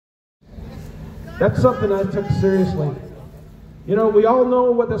That's something I took seriously. You know, we all know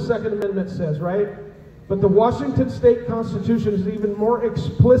what the Second Amendment says, right? But the Washington State Constitution is even more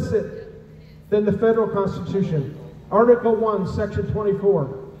explicit than the federal Constitution. Article 1, Section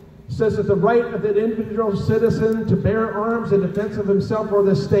 24 says that the right of an individual citizen to bear arms in defense of himself or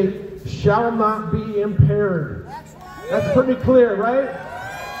the state shall not be impaired. That's pretty clear, right?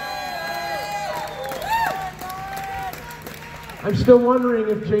 I'm still wondering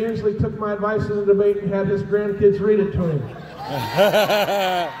if Jay Inslee took my advice in the debate and had his grandkids read it to him.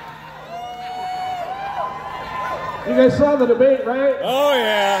 You guys saw the debate, right? Oh,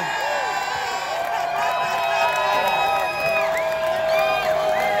 yeah.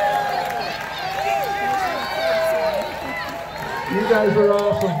 You guys are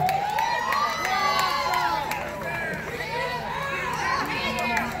awesome.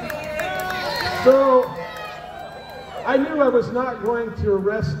 So, I knew I was not going to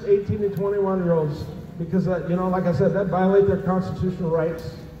arrest 18 to 21-year-olds because, you know, like I said, that violates their constitutional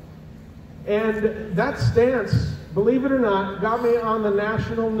rights. And that stance, believe it or not, got me on the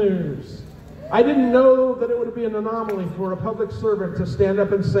national news. I didn't know that it would be an anomaly for a public servant to stand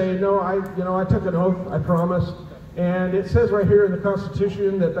up and say, no, I took an oath, I promised. And it says right here in the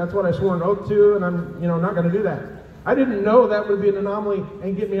Constitution that that's what I swore an oath to, and I'm, not going to do that. I didn't know that would be an anomaly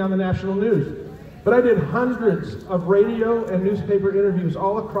and get me on the national news. But I did hundreds of radio and newspaper interviews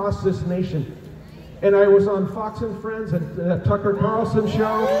all across this nation. And I was on Fox and Friends and the Tucker Carlson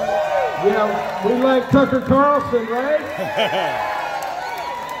show. Yeah, we like Tucker Carlson, right?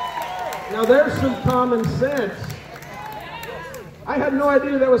 Now there's some common sense. I had no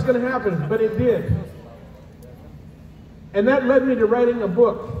idea that was going to happen, but it did. And that led me to writing a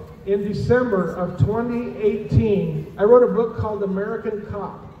book in December of 2018. I wrote a book called American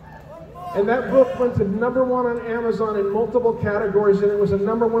Culp. And that book went to #1 on Amazon in multiple categories, and it was a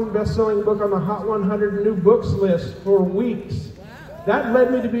 #1 best-selling book on the Hot 100 New Books list for weeks. That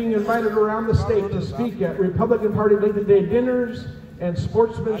led me to being invited around the state to speak at Republican Party Lincoln Day dinners and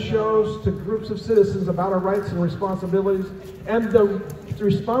sportsman shows to groups of citizens about our rights and responsibilities, and the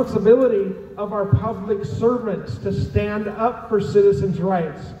responsibility of our public servants to stand up for citizens'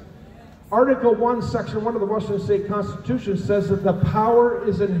 rights. Article 1, Section 1 of the Washington State Constitution says that the power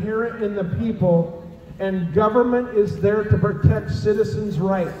is inherent in the people and government is there to protect citizens'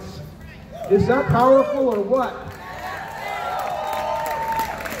 rights. Is that powerful or what?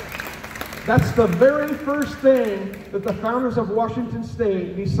 That's the very first thing that the founders of Washington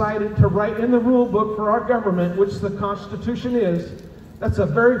State decided to write in the rule book for our government, which the Constitution is. That's the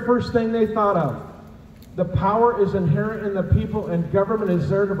very first thing they thought of. The power is inherent in the people and government is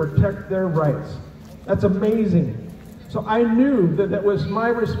there to protect their rights. That's amazing. So I knew that that was my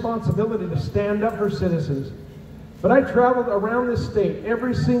responsibility to stand up for citizens. But I traveled around this state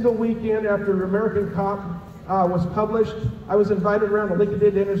every single weekend after American Culp was published. I was invited around to Lincoln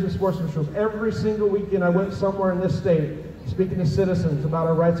Day dinners and sportsman shows. Every single weekend I went somewhere in this state speaking to citizens about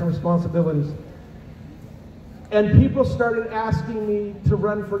our rights and responsibilities. And people started asking me to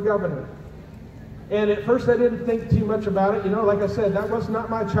run for governor. And at first I didn't think too much about it. Like I said, that was not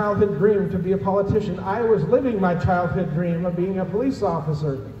my childhood dream to be a politician. I was living my childhood dream of being a police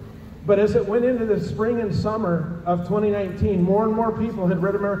officer. But as it went into the spring and summer of 2019, more and more people had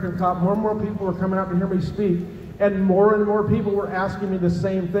read American Culp, more and more people were coming out to hear me speak, and more people were asking me the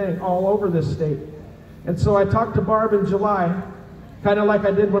same thing all over this state. And so I talked to Barb in July, kind of like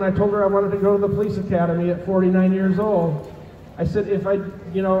I did when I told her I wanted to go to the police academy at 49 years old. I said, if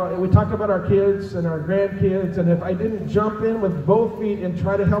we talked about our kids and our grandkids, and if I didn't jump in with both feet and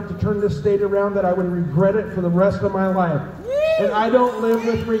try to help to turn this state around, that I would regret it for the rest of my life. And I don't live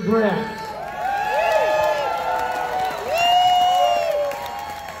with regret.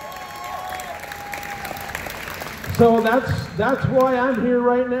 So that's why I'm here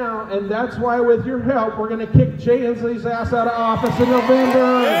right now, and that's why with your help, we're going to kick Jay Inslee's ass out of office in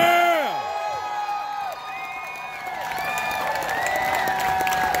November. Yeah!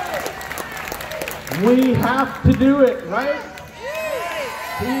 We have to do it, right?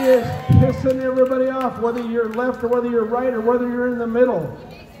 He is pissing everybody off, whether you're left or whether you're right or whether you're in the middle.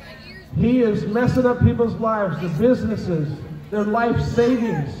 He is messing up people's lives, their businesses, their life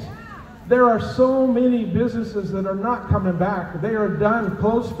savings. There are so many businesses that are not coming back. They are done,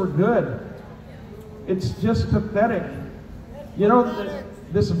 closed for good. It's just pathetic.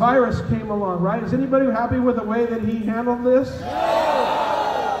 This virus came along, right? Is anybody happy with the way that he handled this?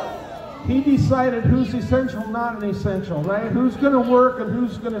 He decided who's essential, not an essential, right? Who's going to work and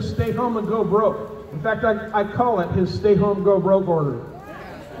who's going to stay home and go broke. In fact, I call it his stay home, go broke order.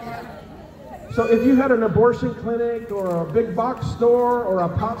 So if you had an abortion clinic or a big box store or a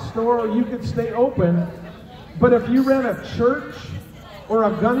pot store, you could stay open. But if you ran a church or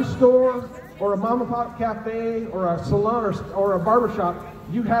a gun store or a mom and pop cafe or a salon or a barbershop,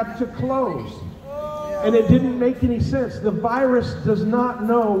 you had to close. And it didn't make any sense. The virus does not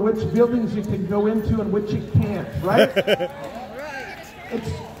know which buildings you can go into and which you can't, right?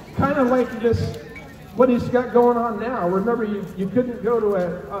 It's kind of like this, what he's got going on now. Remember, you couldn't go to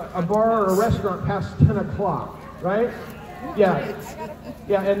a bar or a restaurant past 10 o'clock, right? Yeah.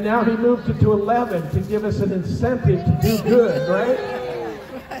 Yeah, and now he moved it to 11 to give us an incentive to do good, right?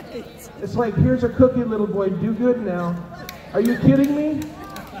 It's like, here's a cookie, little boy, do good now. Are you kidding me?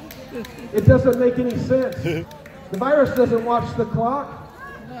 It doesn't make any sense. The virus doesn't watch the clock.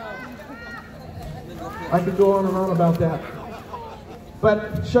 I could go on and on about that.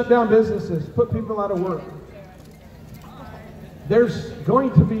 But shut down businesses, put people out of work. There's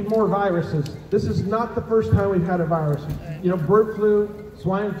going to be more viruses. This is not the first time we've had a virus. You know, bird flu,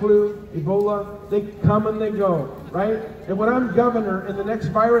 swine flu, Ebola, they come and they go, right? And when I'm governor and the next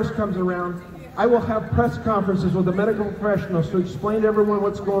virus comes around, I will have press conferences with the medical professionals to explain to everyone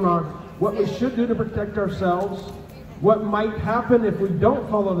what's going on, what we should do to protect ourselves, what might happen if we don't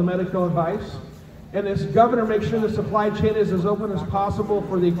follow the medical advice, and as governor, make sure the supply chain is as open as possible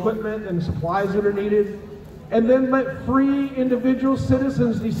for the equipment and the supplies that are needed, and then let free individual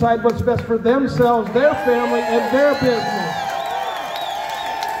citizens decide what's best for themselves, their family, and their business.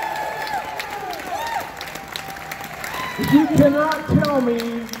 You cannot tell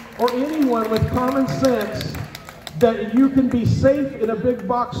me or anyone with common sense that you can be safe in a big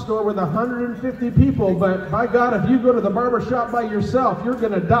box store with 150 people, but by God, if you go to the barber shop by yourself, you're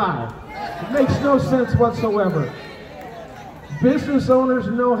going to die. It makes no sense whatsoever. Business owners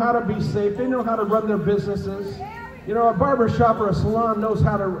know how to be safe. They know how to run their businesses. You know, a barber shop or a salon knows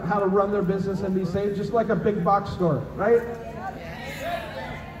how to run their business and be safe, just like a big box store, right?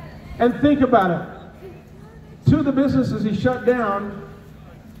 And think about it. Two of the businesses he shut down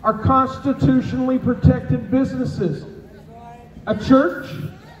are constitutionally protected businesses. A church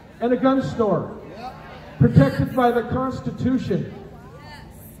and a gun store. Protected by the Constitution.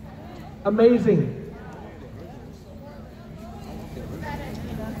 Amazing.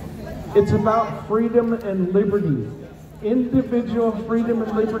 It's about freedom and liberty. Individual freedom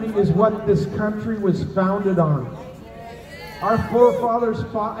and liberty is what this country was founded on. Our forefathers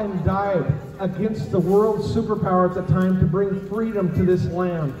fought and died against the world superpower at the time to bring freedom to this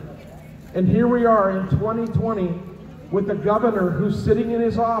land. And here we are in 2020 with a governor who's sitting in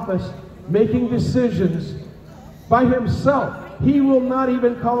his office making decisions by himself. He will not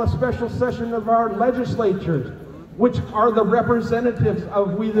even call a special session of our legislatures, which are the representatives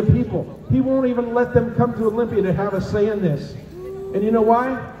of we the people. He won't even let them come to Olympia to have a say in this. And you know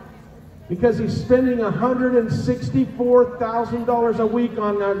why? Because he's spending $164,000 a week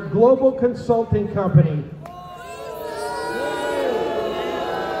on a global consulting company.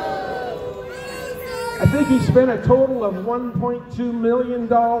 I think he spent a total of $1.2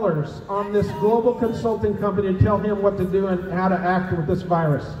 million on this global consulting company to tell him what to do and how to act with this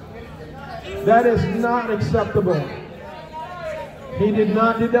virus. That is not acceptable. He did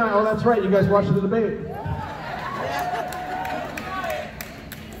not deny. Oh, that's right. You guys watched the debate.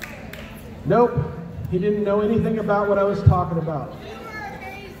 Nope. He didn't know anything about what I was talking about.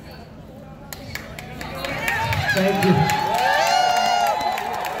 Thank you.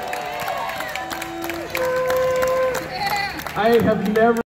 I have never